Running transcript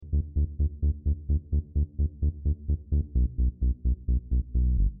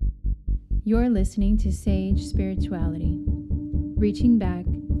You're listening to Sage Spirituality, reaching back,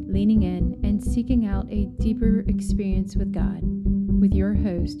 leaning in, and seeking out a deeper experience with God, with your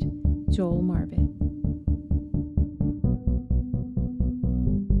host, Joel Marvitt.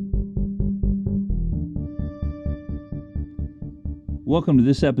 Welcome to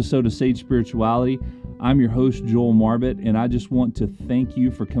this episode of Sage Spirituality. I'm your host, Joel Marvitt, and I just want to thank you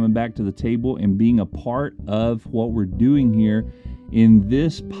for coming back to the table and being a part of what we're doing here in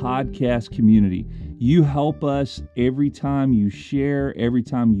this podcast community. You help us every time you share, every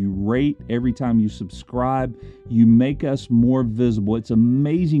time you rate, every time you subscribe. You make us more visible. It's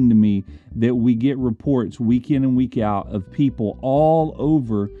amazing to me that we get reports week in and week out of people all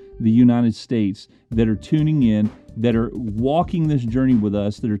over the United States that are tuning in, that are walking this journey with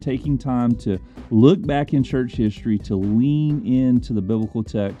us, that are taking time to look back in church history, to lean into the biblical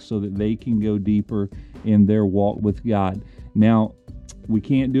text so that they can go deeper in their walk with God. Now, we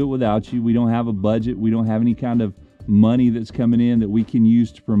can't do it without you. We don't have a budget. We don't have any kind of money that's coming in that we can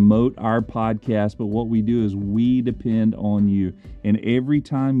use to promote our podcast. But what we do is we depend on you. And every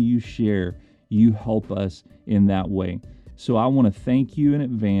time you share, you help us in that way. So I want to thank you in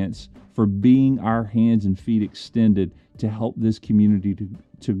advance for being our hands and feet extended to help this community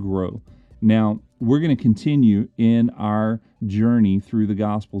to grow. Now, we're going to continue in our journey through the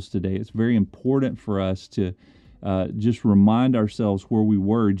Gospels today. It's very important for us to just remind ourselves where we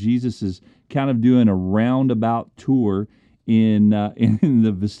were. Jesus is kind of doing a roundabout tour in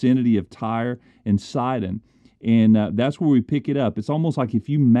the vicinity of Tyre and Sidon, and that's where we pick it up. It's almost like if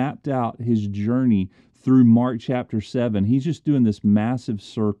you mapped out his journey through Mark chapter 7, he's just doing this massive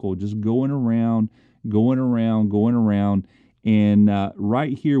circle, just going around, and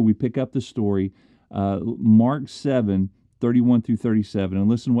right here we pick up the story, Mark 7:31 through 37, and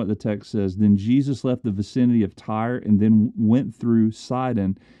listen what the text says. Then Jesus left the vicinity of Tyre and then went through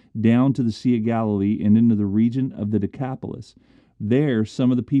Sidon down to the Sea of Galilee and into the region of the Decapolis. There some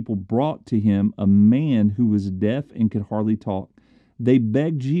of the people brought to him a man who was deaf and could hardly talk. They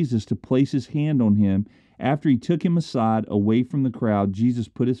begged Jesus to place his hand on him. After he took him aside away from the crowd, Jesus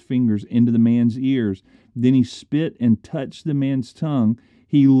put his fingers into the man's ears. Then he spit and touched the man's tongue.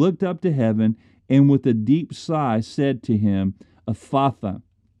 He looked up to heaven and with a deep sigh said to him, Ephphatha,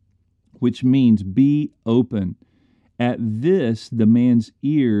 which means be open. At this, the man's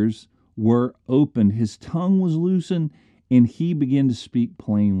ears were opened. His tongue was loosened, and he began to speak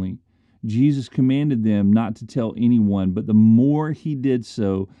plainly. Jesus commanded them not to tell anyone, but the more he did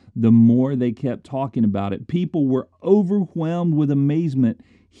so, the more they kept talking about it. People were overwhelmed with amazement.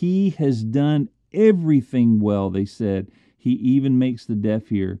 He has done everything well, they said. He even makes the deaf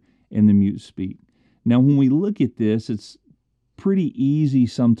hear and the mute speak. Now, when we look at this, it's pretty easy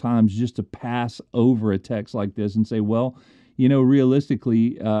sometimes just to pass over a text like this and say, well,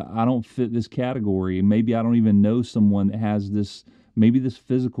 realistically, I don't fit this category. Maybe I don't even know someone that has this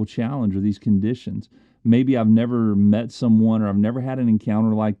physical challenge or these conditions. Maybe I've never met someone or I've never had an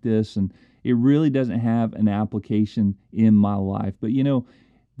encounter like this, and it really doesn't have an application in my life. But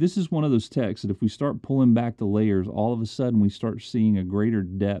this is one of those texts that if we start pulling back the layers, all of a sudden we start seeing a greater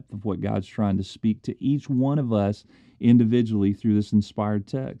depth of what God's trying to speak to each one of us individually through this inspired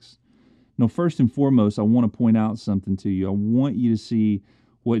text. Now, first and foremost, I want to point out something to you. I want you to see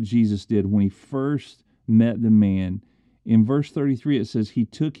what Jesus did when he first met the man. In verse 33, it says he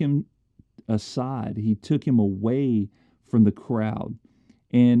took him aside. He took him away from the crowd.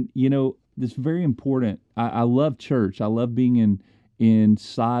 And, this is very important. I love church. I love being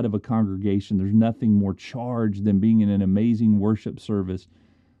inside of a congregation. There's nothing more charged than being in an amazing worship service.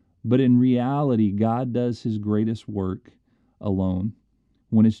 But in reality, God does his greatest work alone.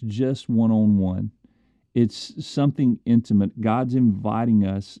 When it's just one-on-one, it's something intimate. God's inviting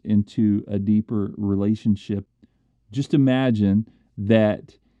us into a deeper relationship. Just imagine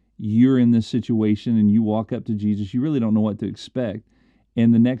that you're in this situation and you walk up to Jesus. You really don't know what to expect.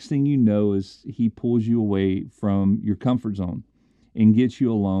 And the next thing you know is he pulls you away from your comfort zone and gets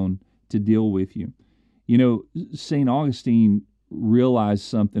you alone to deal with you. St. Augustine realized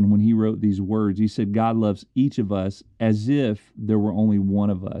something when he wrote these words. He said, God loves each of us as if there were only one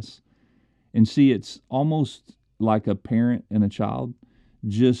of us. And see, it's almost like a parent and a child.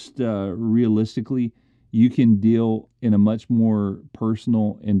 Just realistically, you can deal in a much more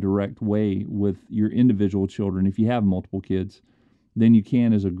personal and direct way with your individual children if you have multiple kids than you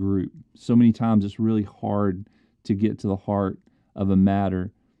can as a group. So many times it's really hard to get to the heart of a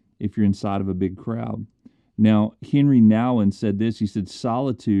matter if you're inside of a big crowd. Now, Henry Nouwen said this. He said,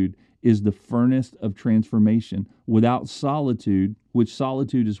 solitude is the furnace of transformation. Without solitude, which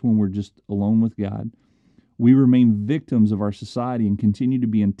solitude is when we're just alone with God, We remain victims of our society and continue to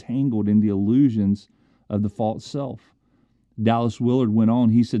be entangled in the illusions of the false self. Dallas Willard went on.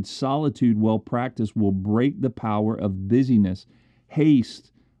 He said, solitude well practiced will break the power of busyness,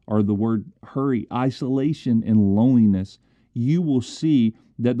 haste, or the word hurry, isolation, and loneliness. You will see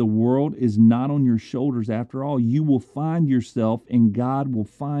that the world is not on your shoulders after all. You will find yourself, and God will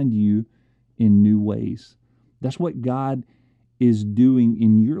find you in new ways. That's what God is doing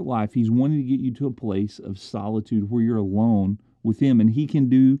in your life. He's wanting to get you to a place of solitude where you're alone with Him, and He can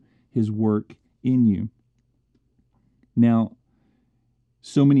do His work in you. Now,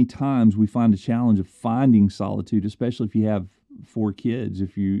 so many times we find a challenge of finding solitude, especially if you have 4 kids,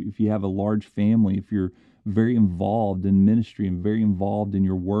 if you have a large family, if you're very involved in ministry and very involved in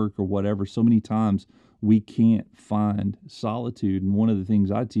your work or whatever. So many times we can't find solitude. And one of the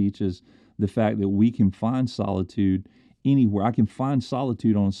things I teach is the fact that we can find solitude anywhere. I can find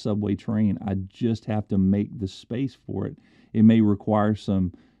solitude on a subway train. I just have to make the space for it. It may require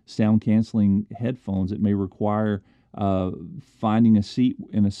some sound canceling headphones. It may require finding a seat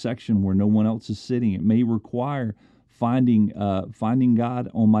in a section where no one else is sitting. It may require finding God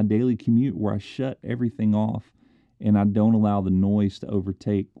on my daily commute where I shut everything off and I don't allow the noise to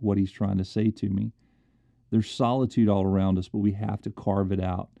overtake what He's trying to say to me. There's solitude all around us, but we have to carve it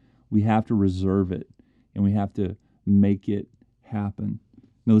out. We have to reserve it, and we have to make it happen.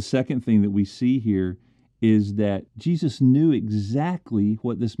 Now, the second thing that we see here is that Jesus knew exactly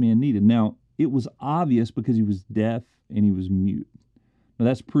what this man needed. Now, it was obvious because he was deaf and he was mute. Now,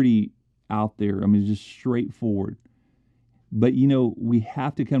 that's pretty out there. I mean, it's just straightforward. But, we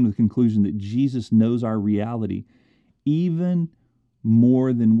have to come to the conclusion that Jesus knows our reality even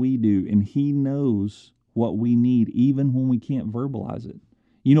more than we do. And He knows what we need even when we can't verbalize it.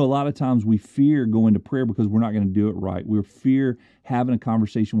 A lot of times we fear going to prayer because we're not going to do it right. We fear having a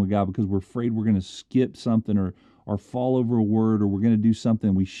conversation with God because we're afraid we're going to skip something or fall over a word, or we're going to do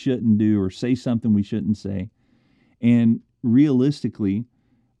something we shouldn't do or say something we shouldn't say. And realistically,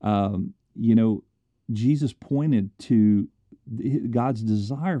 Jesus pointed to God's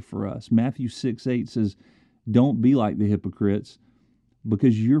desire for us. Matthew 6:8 says, don't be like the hypocrites,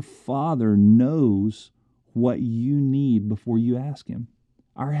 because your Father knows what you need before you ask Him.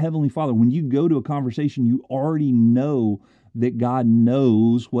 Our Heavenly Father, when you go to a conversation, you already know that God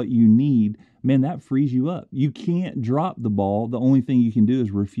knows what you need. Man, that frees you up. You can't drop the ball. The only thing you can do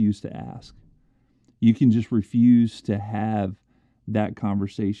is refuse to ask. You can just refuse to have that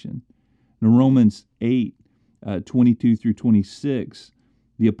conversation. In Romans 8, 22 through 26,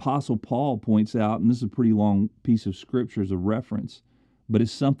 the Apostle Paul points out, and this is a pretty long piece of scripture as a reference, but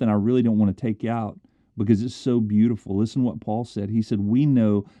it's something I really don't want to take out because it's so beautiful. Listen to what Paul said. He said, we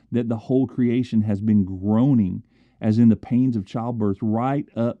know that the whole creation has been groaning as in the pains of childbirth right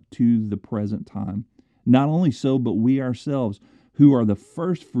up to the present time. Not only so, but we ourselves, who are the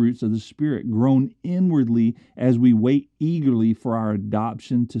first fruits of the Spirit, groan inwardly as we wait eagerly for our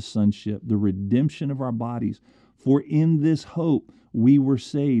adoption to sonship, the redemption of our bodies. For in this hope we were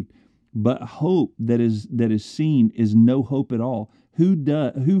saved. But hope that is seen is no hope at all.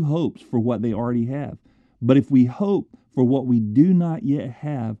 Who hopes for what they already have? But if we hope for what we do not yet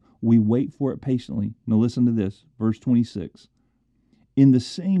have, we wait for it patiently. Now listen to this, verse 26. In the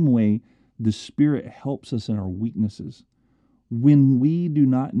same way, the Spirit helps us in our weaknesses, when we do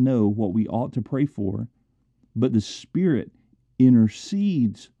not know what we ought to pray for, but the Spirit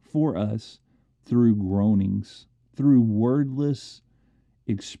intercedes for us through groanings, through wordless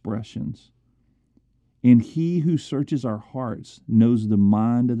expressions. And He who searches our hearts knows the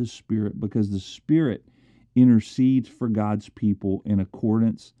mind of the Spirit, because the Spirit intercedes for God's people in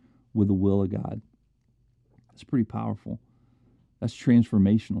accordance with the will of God. That's pretty powerful. That's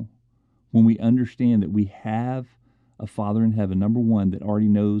transformational. When we understand that we have a Father in heaven, number one, that already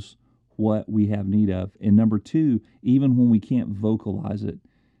knows what we have need of. And number two, even when we can't vocalize it,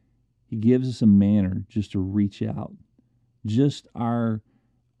 He gives us a manner just to reach out. Just our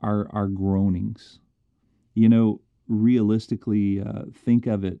groanings. Realistically, think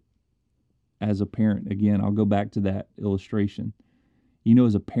of it as a parent. Again, I'll go back to that illustration.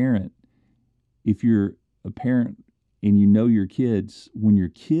 As a parent, if you're a parent and you know your kids, when your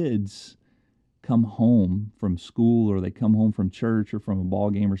kids come home from school or they come home from church or from a ball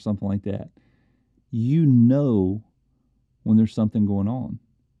game or something like that, when there's something going on.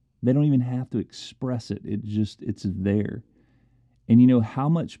 They don't even have to express it. It's there. And how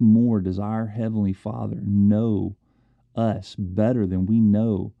much more does our Heavenly Father know us better than we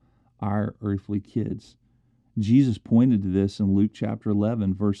know our earthly kids? Jesus pointed to this in Luke chapter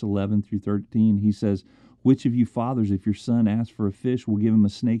 11, verse 11 through 13. He says, Which of you fathers, if your son asks for a fish, will give him a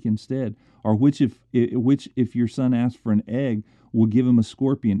snake instead? Or which if your son asks for an egg, will give him a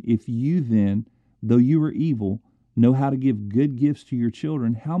scorpion? If you then, though you are evil, know how to give good gifts to your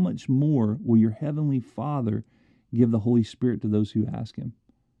children, how much more will your heavenly Father give the Holy Spirit to those who ask him?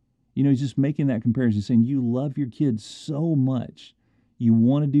 You know, he's just making that comparison, saying you love your kids so much. You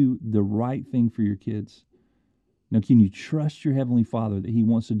want to do the right thing for your kids. Now, can you trust your heavenly Father that he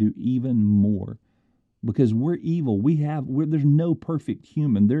wants to do even more? Because we're evil. There's no perfect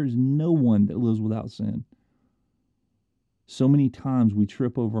human. There's no one that lives without sin. So many times we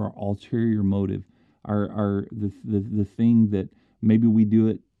trip over our ulterior motive, the thing that maybe we do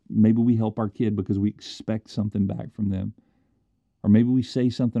it, maybe we help our kid because we expect something back from them. Or maybe we say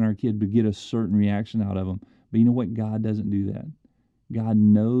something to our kid to get a certain reaction out of them. But you know what? God doesn't do that. God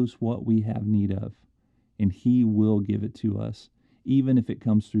knows what we have need of, and he will give it to us, even if it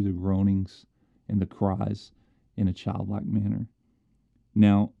comes through the groanings and the cries in a childlike manner.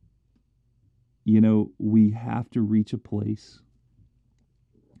 Now, you know, we have to reach a place.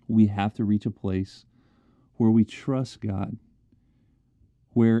 We have to reach a place where we trust God,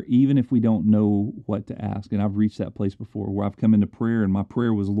 where even if we don't know what to ask, and I've reached that place before, where I've come into prayer and my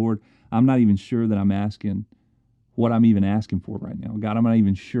prayer was, Lord, I'm not even sure that I'm asking what I'm even asking for right now. God, I'm not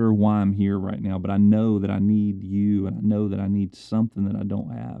even sure why I'm here right now, but I know that I need you, and I know that I need something that I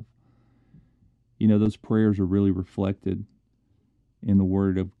don't have. You know, those prayers are really reflected in the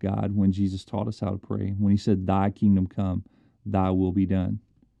Word of God when Jesus taught us how to pray. When he said, thy kingdom come, thy will be done.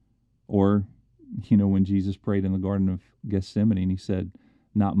 Or, you know, when Jesus prayed in the Garden of Gethsemane and he said,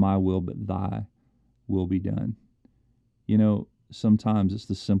 not my will, but thy will be done. You know, sometimes it's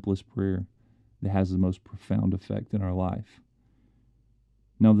the simplest prayer that has the most profound effect in our life.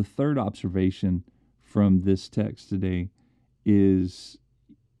 Now, the third observation from this text today is,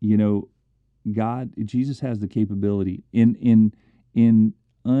 you know, Jesus has the capability in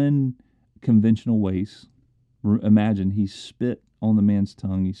unconventional ways. Imagine he spit on the man's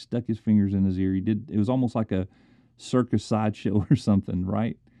tongue. He stuck his fingers in his ear. It was almost like a circus sideshow or something,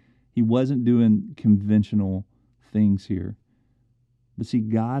 right? He wasn't doing conventional things here. But see,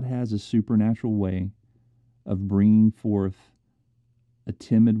 God has a supernatural way of bringing forth a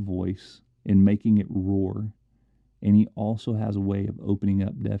timid voice and making it roar. And he also has a way of opening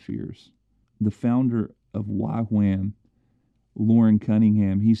up deaf ears. The founder of YWAM, Loren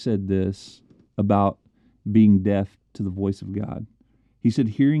Cunningham, he said this about being deaf to the voice of God. He said,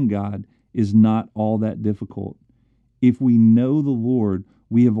 hearing God is not all that difficult. If we know the Lord,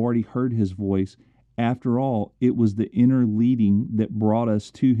 we have already heard his voice. After all, it was the inner leading that brought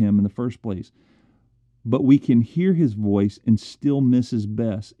us to him in the first place. But we can hear his voice and still miss his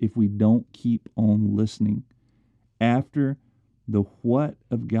best if we don't keep on listening. After the what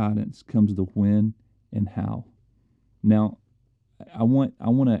of guidance comes the when and how. Now, I want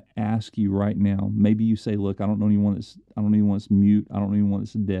to ask you right now. Maybe you say, "Look, I don't know anyone that's mute. I don't know anyone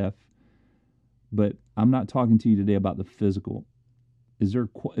that's deaf." But I'm not talking to you today about the physical. Is there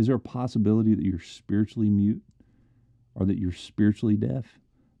a possibility that you're spiritually mute, or that you're spiritually deaf?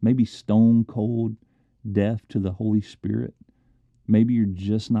 Maybe stone cold deaf to the Holy Spirit. Maybe you're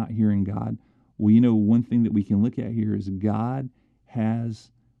just not hearing God. Well, you know, one thing that we can look at here is God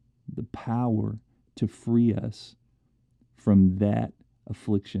has the power to free us from that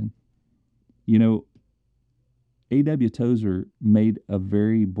affliction. You know, A.W. Tozer made a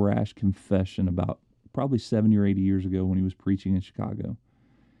very brash confession about probably 70 or 80 years ago when he was preaching in Chicago.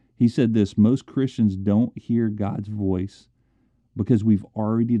 He said this: most Christians don't hear God's voice because we've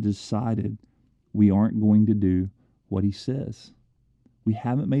already decided we aren't going to do what he says. We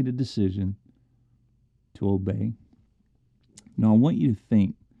haven't made a decision to obey. Now, I want you to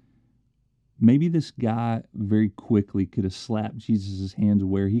think, maybe this guy very quickly could have slapped Jesus' hands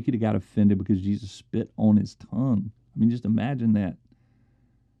where he could have got offended because Jesus spit on his tongue. I mean, just imagine that.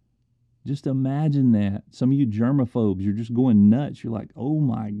 Just imagine that. Some of you germaphobes, you're just going nuts. You're like, oh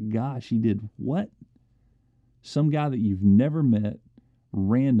my gosh, he did what? Some guy that you've never met,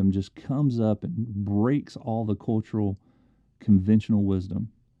 random, just comes up and breaks all the cultural conventional wisdom.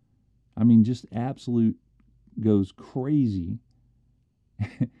 I mean, just absolute goes crazy.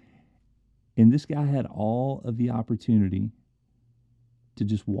 And this guy had all of the opportunity to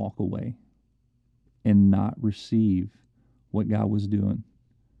just walk away and not receive what God was doing.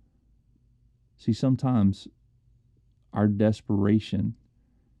 See, sometimes our desperation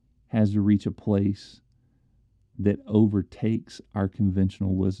has to reach a place that overtakes our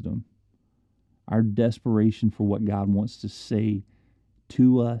conventional wisdom. Our desperation for what God wants to say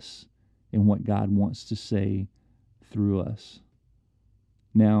to us and what God wants to say through us.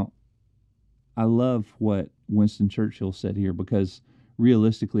 Now, I love what Winston Churchill said here, because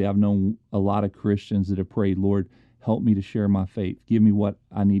realistically, I've known a lot of Christians that have prayed, Lord, help me to share my faith. Give me what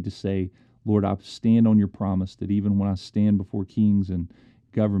I need to say. Lord, I stand on your promise that even when I stand before kings and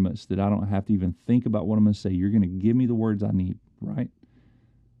governments, that I don't have to even think about what I'm going to say. You're going to give me the words I need, right?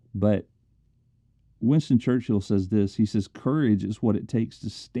 But Winston Churchill says this. He says, courage is what it takes to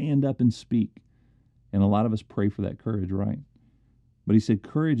stand up and speak. And a lot of us pray for that courage, right? But he said,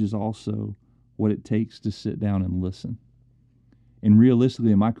 courage is also what it takes to sit down and listen. And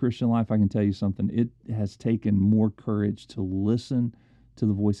realistically, in my Christian life, I can tell you something. It has taken more courage to listen to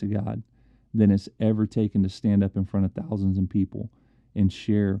the voice of God than it's ever taken to stand up in front of thousands of people and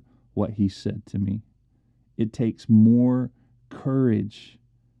share what he said to me. It takes more courage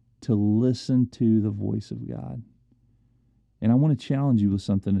to listen to the voice of God. And I want to challenge you with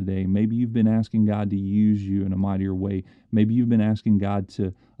something today. Maybe you've been asking God to use you in a mightier way. Maybe you've been asking God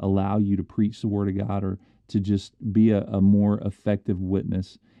to allow you to preach the word of God, or to just be a more effective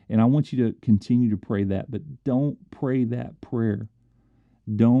witness. And I want you to continue to pray that, but don't pray that prayer.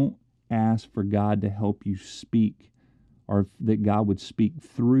 Don't ask for God to help you speak, or that God would speak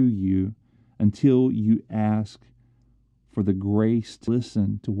through you, until you ask for the grace to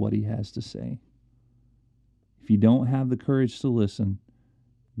listen to what he has to say. If you don't have the courage to listen,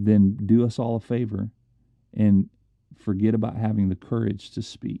 then do us all a favor and forget about having the courage to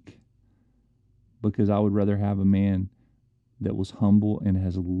speak. Because I would rather have a man that was humble and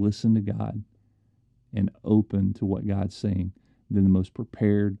has listened to God and open to what God's saying than the most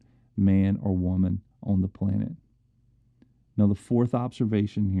prepared man or woman on the planet. Now, the fourth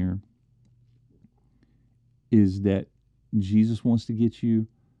observation here is that Jesus wants to get you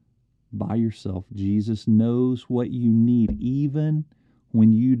by yourself. Jesus knows what you need, even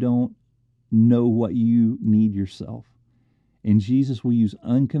when you don't know what you need yourself. And Jesus will use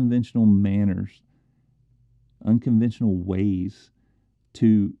unconventional manners, unconventional ways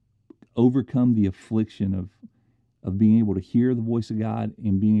to overcome the affliction of being able to hear the voice of God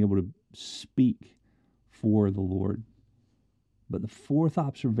and being able to speak for the Lord. But the fourth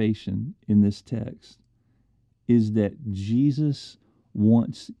observation in this text is that Jesus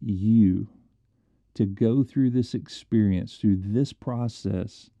wants you to go through this experience, through this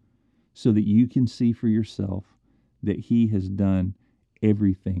process, so that you can see for yourself that he has done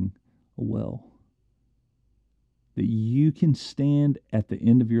everything well. That you can stand at the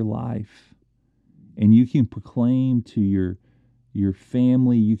end of your life and you can proclaim to your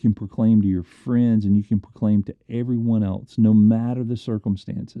family, you can proclaim to your friends, and you can proclaim to everyone else, no matter the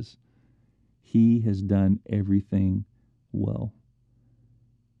circumstances, he has done everything well.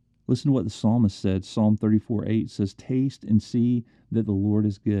 Listen to what the psalmist said. Psalm 34:8 says, taste and see that the Lord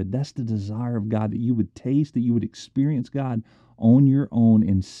is good. That's the desire of God, that you would taste, that you would experience God on your own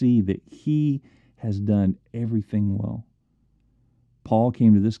and see that he has done everything well. Paul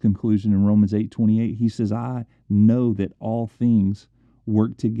came to this conclusion in Romans 8:28. He says, I know that all things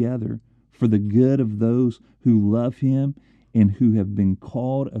work together for the good of those who love him and who have been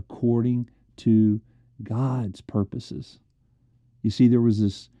called according to God's purposes. You see, there's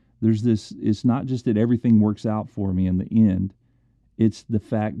this, it's not just that everything works out for me in the end. It's the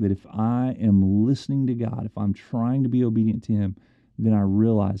fact that if I am listening to God, if I'm trying to be obedient to him, then I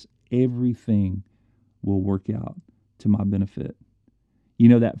realize everything will work out to my benefit. You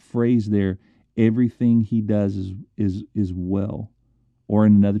know that phrase there, everything he does is well. Or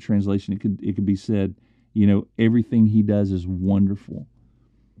in another translation, it could be said, everything he does is wonderful.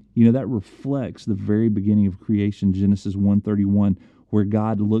 That reflects the very beginning of creation, Genesis 1:31, where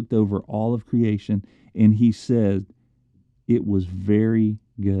God looked over all of creation and he said, it was very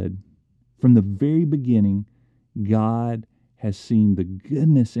good. From the very beginning, God has seen the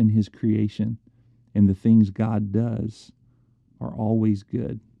goodness in his creation, and the things God does are always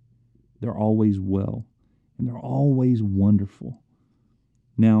good. They're always well, and they're always wonderful.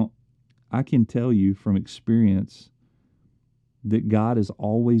 Now, I can tell you from experience that God has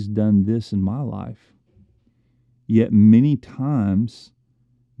always done this in my life. Yet many times,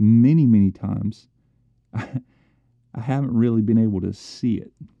 many times, I haven't really been able to see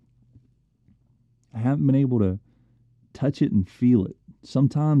it. I haven't been able to touch it and feel it.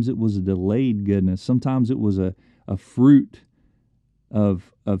 Sometimes it was a delayed goodness. Sometimes it was a fruit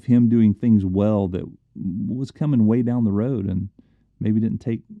of him doing things well that was coming way down the road and maybe didn't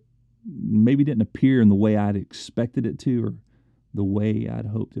appear in the way I'd expected it to, or the way I'd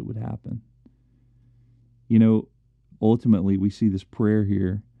hoped it would happen. Ultimately, we see this prayer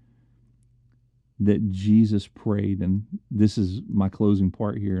here that Jesus prayed, and this is my closing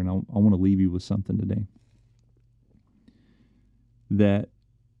part here, and I want to leave you with something today. That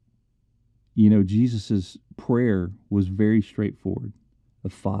You know, Jesus's prayer was very straightforward.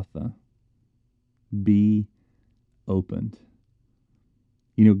 Ephphatha, be opened.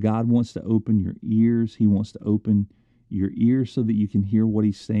 You know, God wants to open your ears. He wants to open your ears so that you can hear what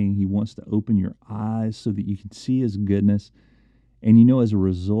he's saying. He wants to open your eyes so that you can see his goodness. And you know, as a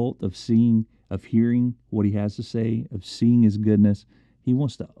result of hearing what he has to say, of seeing his goodness, he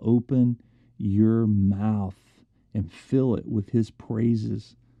wants to open your mouth and fill it with his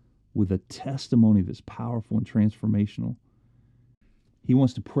praises, with a testimony that's powerful and transformational. He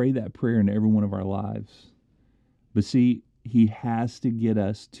wants to pray that prayer in every one of our lives. But see, he has to get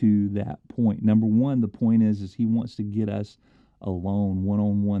us to that point. Number one, the point is he wants to get us alone,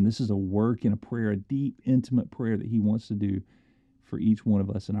 one-on-one. This is a work and a prayer, a deep, intimate prayer that he wants to do for each one of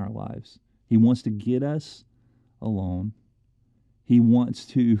us in our lives. He wants to get us alone. He wants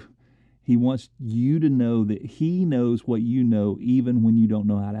you to know that he knows what you know, even when you don't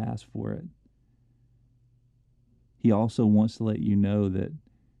know how to ask for it. He also wants to let you know that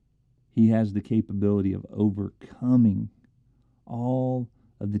he has the capability of overcoming all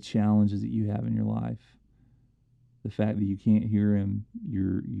of the challenges that you have in your life. The fact that you can't hear him,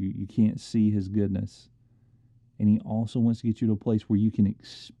 you can't see his goodness. And he also wants to get you to a place where you can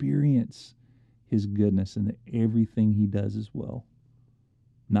experience his goodness and that everything he does is well.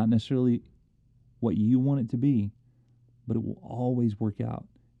 Not necessarily what you want it to be, but it will always work out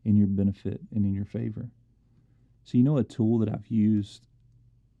in your benefit and in your favor. So you know, a tool that I've used,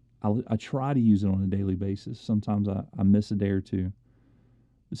 I try to use it on a daily basis. Sometimes I miss a day or two.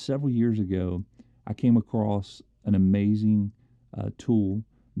 But several years ago, I came across an amazing tool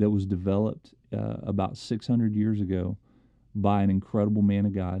that was developed about 600 years ago by an incredible man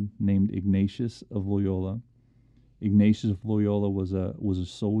of God named Ignatius of Loyola. Ignatius of Loyola was a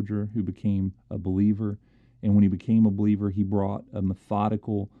soldier who became a believer, and when he became a believer, he brought a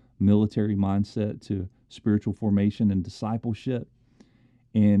methodical military mindset to spiritual formation and discipleship.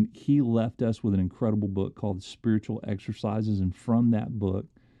 And he left us with an incredible book called Spiritual Exercises, and from that book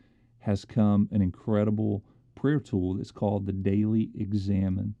has come an incredible prayer tool that's called the Daily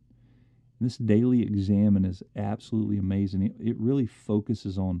Examen. This Daily Examen is absolutely amazing. It really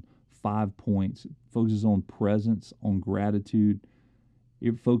focuses on 5 points. It focuses on presence, on gratitude.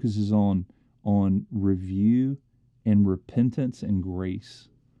 It focuses on review and repentance and grace.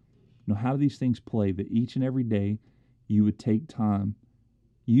 Now, how do these things play? That each and every day you would take time.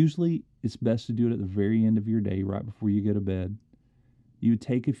 Usually it's best to do it at the very end of your day, right before you go to bed. You would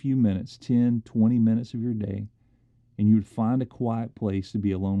take a few minutes, 10, 20 minutes of your day, and you would find a quiet place to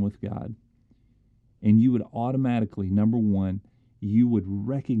be alone with God. And you would automatically, number one, you would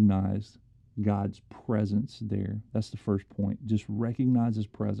recognize God's presence there. That's the first point. Just recognize his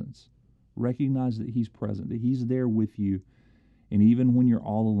presence. Recognize that he's present, that he's there with you. And even when you're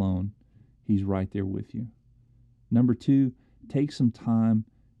all alone, he's right there with you. Number two, take some time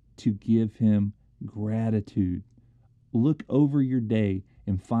to give him gratitude. Look over your day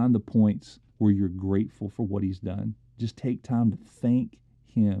and find the points where you're grateful for what he's done. Just take time to thank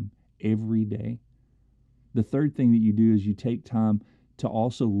him every day. The third thing that you do is you take time to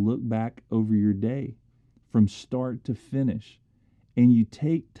also look back over your day from start to finish. And you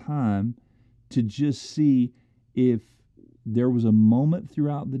take time to just see if there was a moment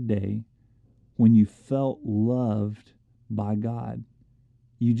throughout the day when you felt loved by God.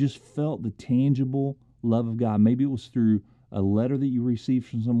 You just felt the tangible love of God. Maybe it was through a letter that you received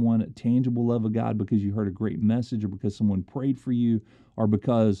from someone, a tangible love of God because you heard a great message, or because someone prayed for you, or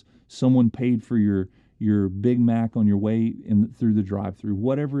because someone paid for your Big Mac on your way through the drive-thru.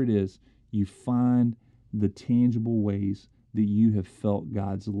 Whatever it is, you find the tangible ways that you have felt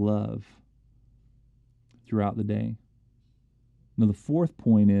God's love throughout the day. Now, the fourth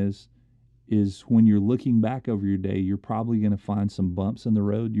point is when you're looking back over your day, you're probably going to find some bumps in the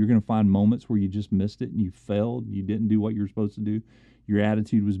road. You're going to find moments where you just missed it and you failed. You didn't do what you were supposed to do. Your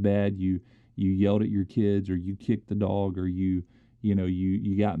attitude was bad. You yelled at your kids, or you kicked the dog, or you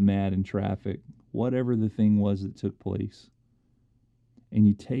got mad in traffic. Whatever the thing was that took place. And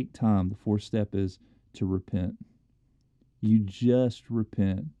you take time. The fourth step is to repent. You just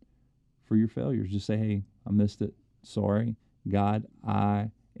repent for your failures. Just say, hey, I missed it. Sorry. God,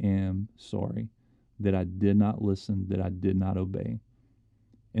 I am sorry that I did not listen, that I did not obey.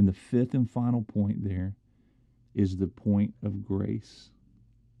 And the fifth and final point there is the point of grace.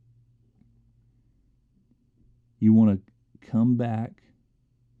 You want to come back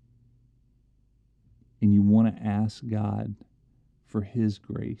and you want to ask God for his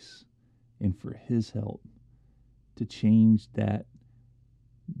grace and for his help to change that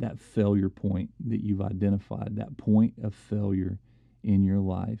failure point that you've identified, that point of failure in your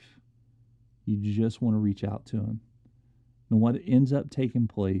life. You just want to reach out to him. And what ends up taking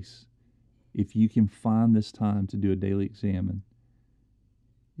place, if you can find this time to do a daily examine,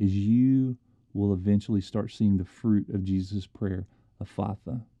 is you will eventually start seeing the fruit of Jesus' prayer,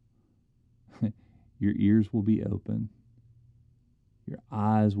 Ephphatha. Your ears will be open. Your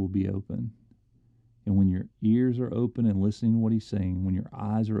eyes will be open. And when your ears are open and listening to what he's saying, when your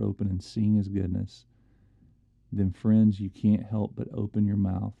eyes are open and seeing his goodness, then friends, you can't help but open your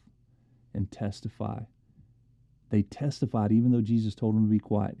mouth and testify. They testified even though Jesus told them to be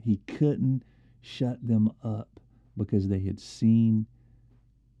quiet. He couldn't shut them up because they had seen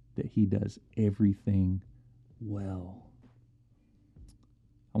that he does everything well.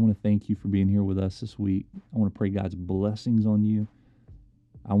 I want to thank you for being here with us this week. I want to pray God's blessings on you.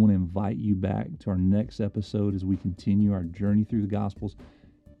 I want to invite you back to our next episode as we continue our journey through the Gospels.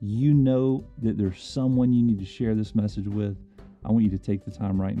 You know that there's someone you need to share this message with. I want you to take the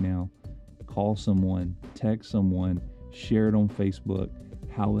time right now. Call someone, text someone, share it on Facebook.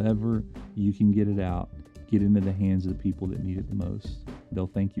 However you can get it out, get into the hands of the people that need it the most. They'll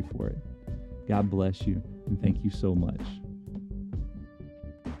thank you for it. God bless you, and thank you so much.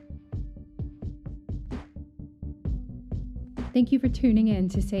 Thank you for tuning in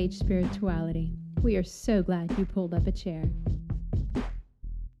to Sage Spirituality. We are so glad you pulled up a chair.